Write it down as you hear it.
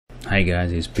Hi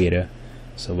guys, it's Peter.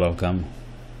 So welcome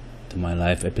to my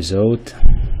live episode.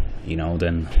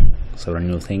 Then several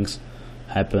new things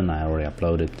happen. I already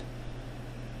uploaded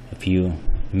a few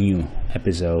new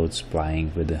episodes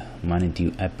playing with the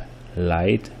Manitou App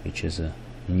LIGHT, which is a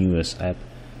newest app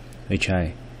which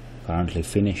I currently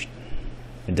finished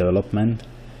in development.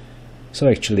 So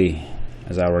actually,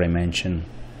 as I already mentioned,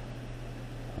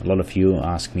 a lot of you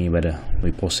ask me whether it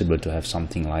would be possible to have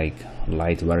something like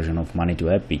light version of Manitou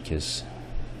app, because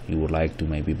you would like to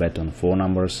maybe bet on 4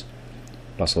 numbers,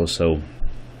 plus also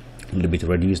a little bit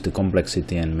reduce the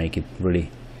complexity and make it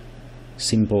really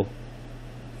simple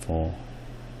for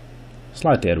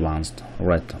slightly advanced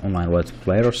online roulette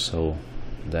players. So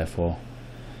therefore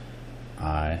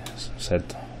I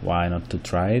said, why not to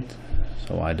try it?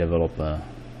 So I developed a,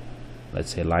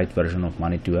 let's say, light version of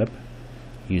Manitou app.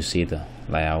 You see the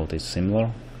layout is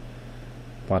similar,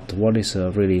 but what is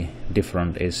really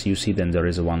different is you see then there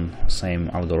is one same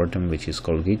algorithm which is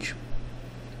called VRSEDGE.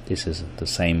 This is the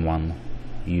same one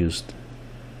used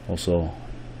also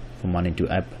for Manitou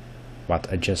app,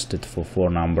 but adjusted for 4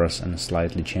 numbers and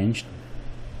slightly changed.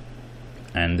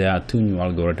 And there are 2 new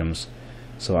algorithms,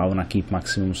 so I wanna keep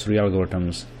maximum 3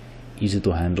 algorithms, easy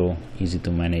to handle, easy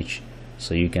to manage,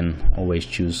 so you can always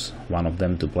choose one of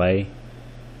them to play.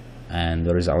 And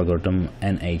there is algorithm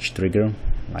NH trigger,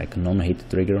 like non-hit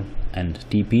trigger, and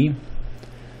Teepee.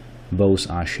 Both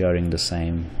are sharing the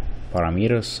same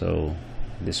parameters. So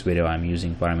this video I'm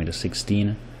using parameter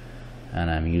 16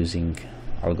 and I'm using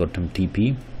algorithm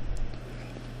Teepee.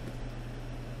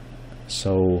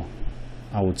 So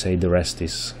I would say the rest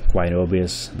is quite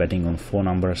obvious, betting on 4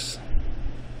 numbers,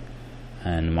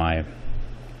 and my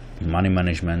money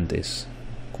management is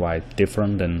quite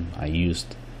different than I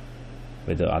used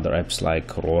with the other apps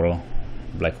like Roulette,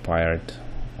 Black Pirate,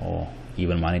 or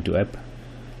even Manitou app.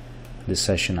 This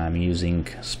session I'm using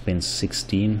spins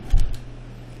 16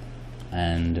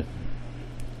 and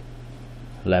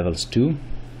levels 2.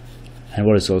 And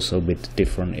what is also a bit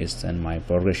different is that my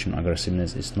progression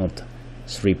aggressiveness is not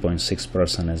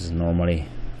 3.6% as normally,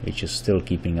 which is still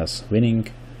keeping us winning,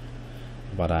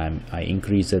 but I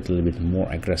increased it a little bit more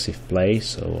aggressive play,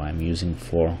 so I'm using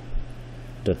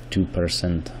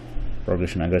 4.2%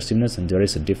 progression aggressiveness, and there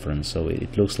is a difference. So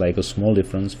it looks like a small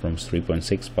difference from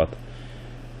 3.6, but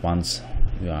once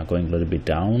you are going a little bit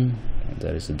down,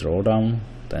 there is a drawdown,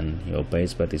 then your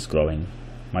base bet is growing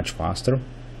much faster.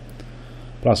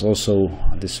 Plus also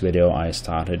this video I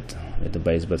started with the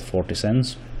base bet 40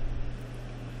 cents,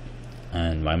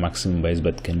 and my maximum base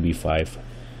bet can be 5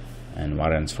 and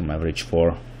variance from average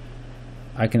 4.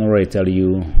 I can already tell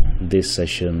you this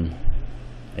session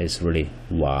is really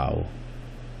wow,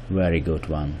 very good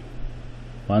one.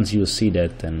 Once you see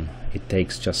that, then it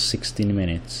takes just 16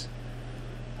 minutes,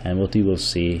 and what you will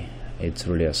see, it's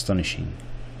really astonishing.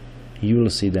 You will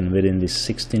see then within these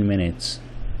 16 minutes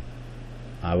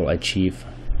I will achieve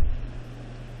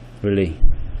really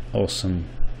awesome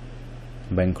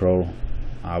bankroll.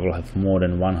 I will have more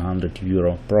than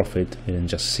 €100 profit within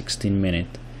just 16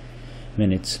 minutes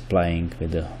playing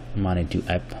with the Manitou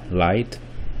App LIGHT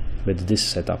with this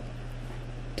setup.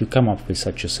 To come up with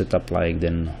such a setup, like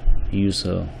then use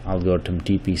algorithm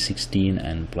Teepee 16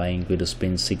 and playing with the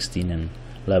spin 16 and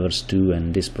levels 2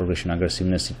 and this progression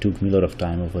aggressiveness, it took me a lot of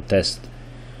time of a tests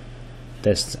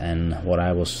and what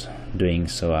I was doing.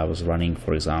 So I was running,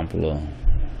 for example,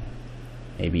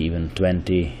 maybe even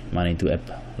 20 Manitou App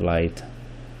LIGHT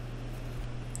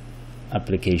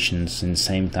applications in the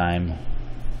same time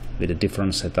with the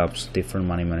different setups, different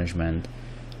money management,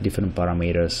 different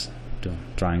parameters,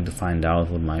 trying to find out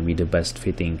what might be the best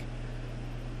fitting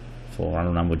for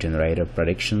random number generator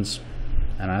predictions.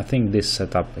 And I think this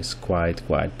setup is quite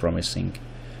promising.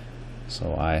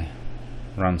 So I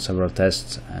ran several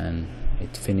tests and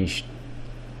it finished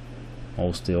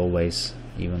mostly always,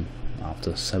 even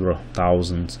after several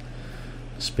thousand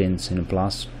spins in a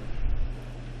plus.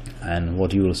 And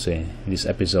what you will see, this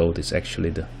episode is actually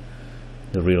the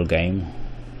real game.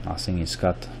 Nothing is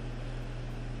cut,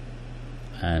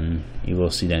 and you will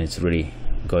see that it's really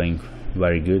going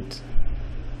very good.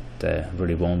 There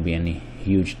really won't be any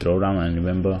huge drawdown. And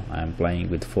remember, I'm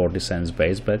playing with 40 cents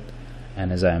base bet,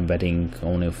 and as I am betting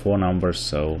only 4 numbers,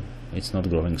 so it's not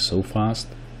growing so fast,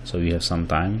 so you have some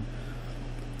time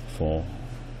to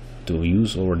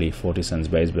use already 40 cents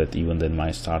base bet. Even then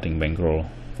my starting bankroll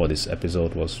for this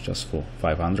episode was just for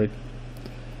 500.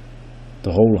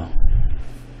 The whole,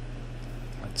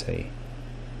 let's say,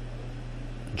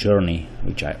 journey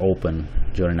which I open,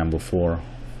 journey number 4,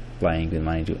 playing with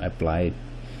Manitou App LIGHT.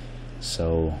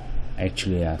 So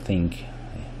actually I think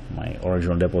my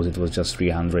original deposit was just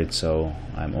 300, so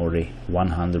I'm already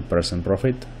 100%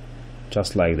 profit,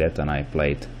 just like that. And I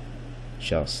played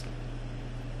just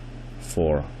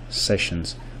 4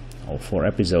 sessions or 4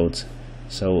 episodes.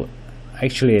 So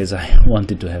actually, as I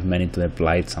wanted to have Manitou App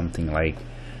LIGHT, something like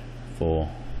for,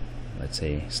 let's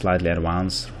say, slightly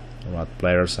advanced Roulette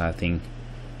players, I think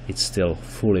it's still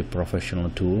fully professional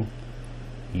tool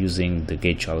using the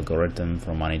gauge algorithm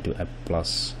from Manitou App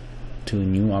plus 2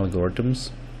 new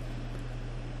algorithms,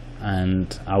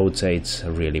 and I would say it's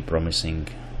really promising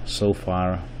so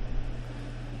far.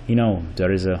 You know,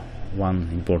 there is one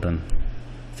important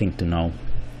thing to know.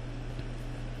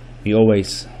 We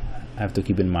always have to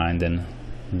keep in mind that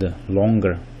the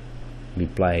longer we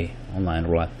play online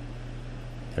roulette,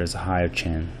 there is a higher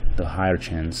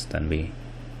chance that we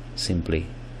simply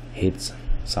hit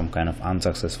some kind of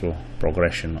unsuccessful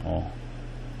progression or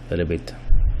a little bit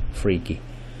freaky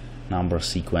number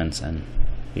sequence, and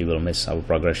we will miss our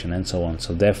progression and so on.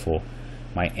 So therefore,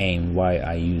 my aim, why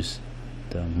I use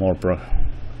the more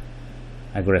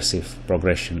aggressive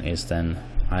progression, is then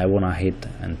I wanna hit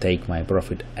and take my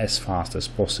profit as fast as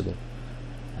possible.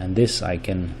 And this I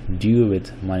can do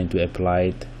with Manitou App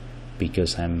LIGHT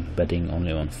because I'm betting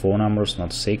only on 4 numbers,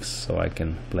 not 6, so I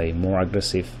can play more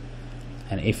aggressive.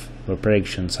 And if the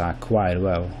predictions are quite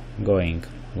well going,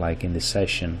 like in this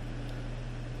session,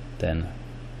 then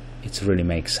it really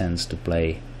makes sense to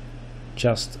play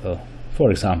just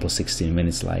for example 16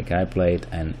 minutes like I played.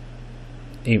 And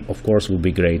it, of course, would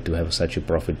be great to have such a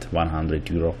profit,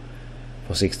 €100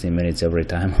 for 16 minutes every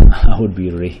time. I would be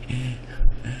really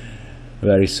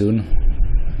very soon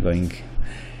going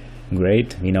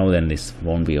great. We know then this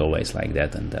won't be always like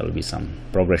that, and there will be some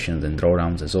progressions and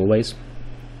drawdowns as always,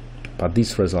 but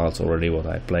these results already what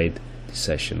I played this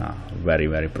session are very,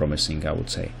 very promising, I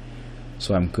would say.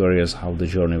 So I'm curious how the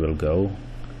journey will go,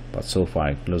 but so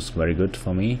far it looks very good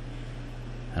for me,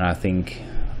 and I think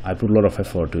I put a lot of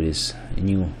effort to this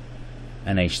new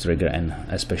NH trigger and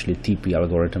especially Teepee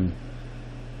algorithm.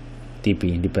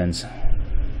 Teepee depends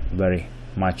very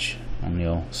much on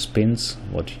your spins,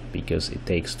 because it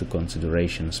takes into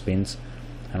consideration spins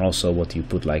and also what you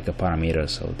put like a parameter.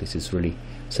 So this is really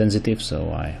sensitive,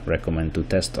 so I recommend to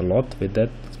test a lot with that,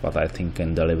 but I think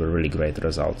can deliver really great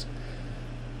results.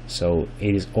 So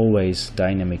it is always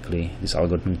dynamically, this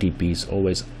algorithm Teepee is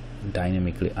always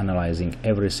dynamically analyzing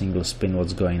every single spin,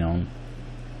 what's going on,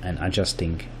 and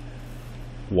adjusting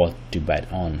what to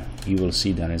bet on. You will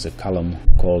see there is a column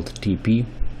called Teepee,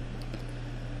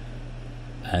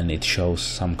 and it shows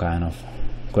some kind of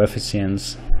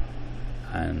coefficients,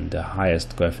 and the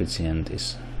highest coefficient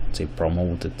is, say,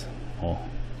 promoted or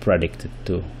predicted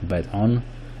to bet on,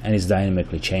 and it's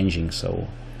dynamically changing. So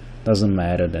doesn't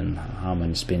matter then how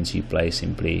many spins you play,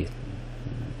 simply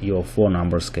your 4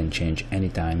 numbers can change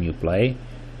anytime you play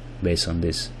based on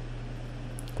this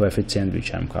coefficient,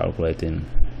 which I'm calculating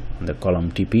on the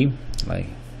column Teepee.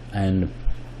 And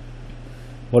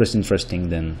what is interesting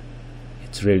then,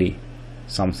 it's really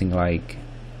something like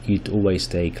you'd always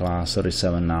take last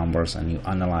 37 numbers and you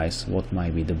analyze what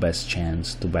might be the best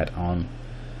chance to bet on,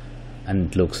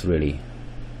 and it looks really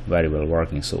very well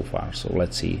working so far. So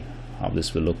let's see how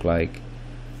this will look like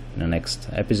in the next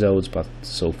episodes, but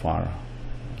so far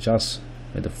just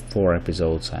with the 4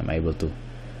 episodes I'm able to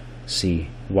see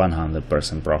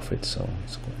 100% profit, so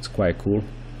it's quite cool.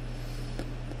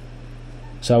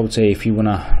 So I would say if you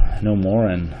wanna know more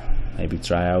and maybe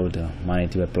try out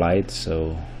Manitou App LIGHT,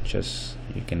 so just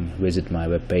you can visit my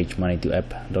webpage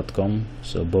manitouapp.com.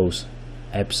 so both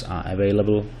apps are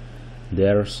available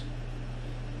there,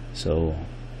 so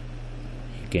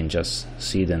you can just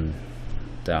see them.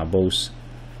 They are both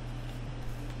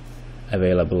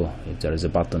available. If there is a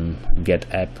button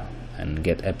Get App and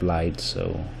Get App LIGHT,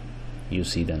 so you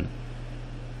see then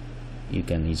you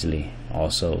can easily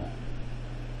also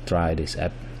try this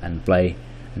app and play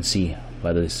and see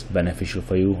whether it's beneficial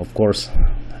for you. Of course,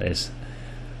 there is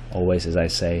always, as I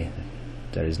say,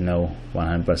 there is no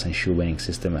 100% sure winning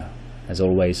system as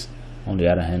always. On the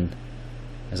other hand,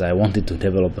 as I wanted to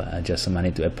develop just a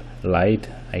Manitou App LIGHT,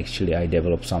 actually I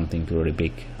developed something really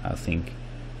big. I think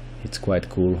it's quite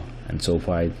cool, and so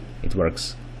far it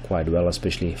works quite well,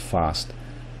 especially fast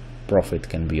profit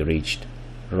can be reached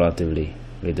relatively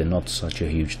with not such a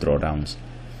huge drawdowns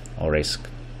or risk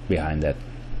behind that.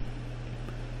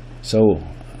 So,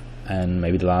 and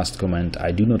maybe the last comment,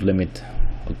 I do not limit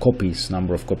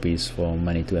number of copies for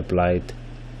Manitou App LIGHT,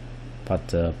 but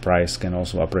the price can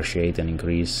also appreciate and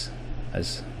increase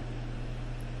as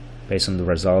based on the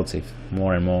results. If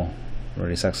more and more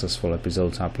really successful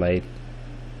episodes are played,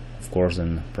 of course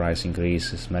then price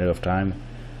increase is a matter of time.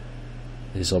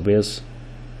 This is obvious,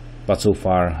 but so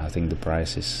far I think the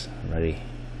price is very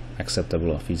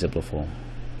acceptable or feasible for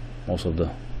most of the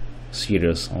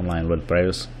serious online roulette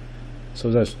players.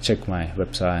 So just check my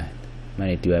website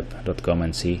manitouapp.com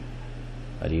and see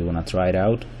whether you wanna try it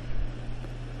out.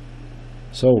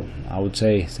 So I would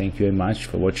say thank you very much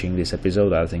for watching this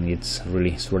episode. I think it's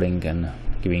really thrilling and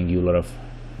giving you a lot of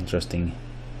interesting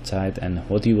insight, and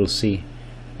what you will see,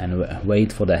 and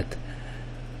wait for that,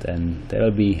 then there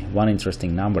will be one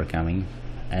interesting number coming,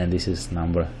 and this is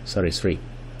number 33.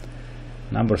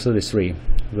 Number 33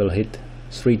 will hit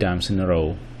 3 times in a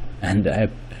row, and the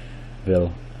app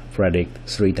will predict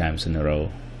 3 times in a row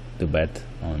to bet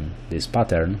on this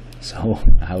pattern. So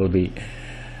I will be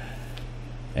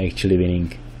actually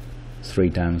winning 3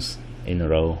 times in a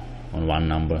row on one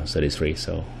number, 33.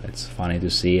 So it's funny to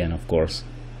see, and of course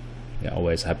we are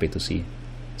always happy to see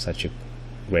such a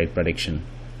great prediction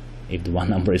if the one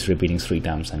number is repeating 3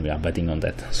 times and we are betting on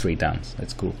that 3 times.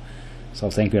 That's cool. So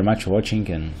thank you very much for watching,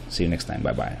 and see you next time.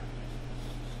 Bye bye.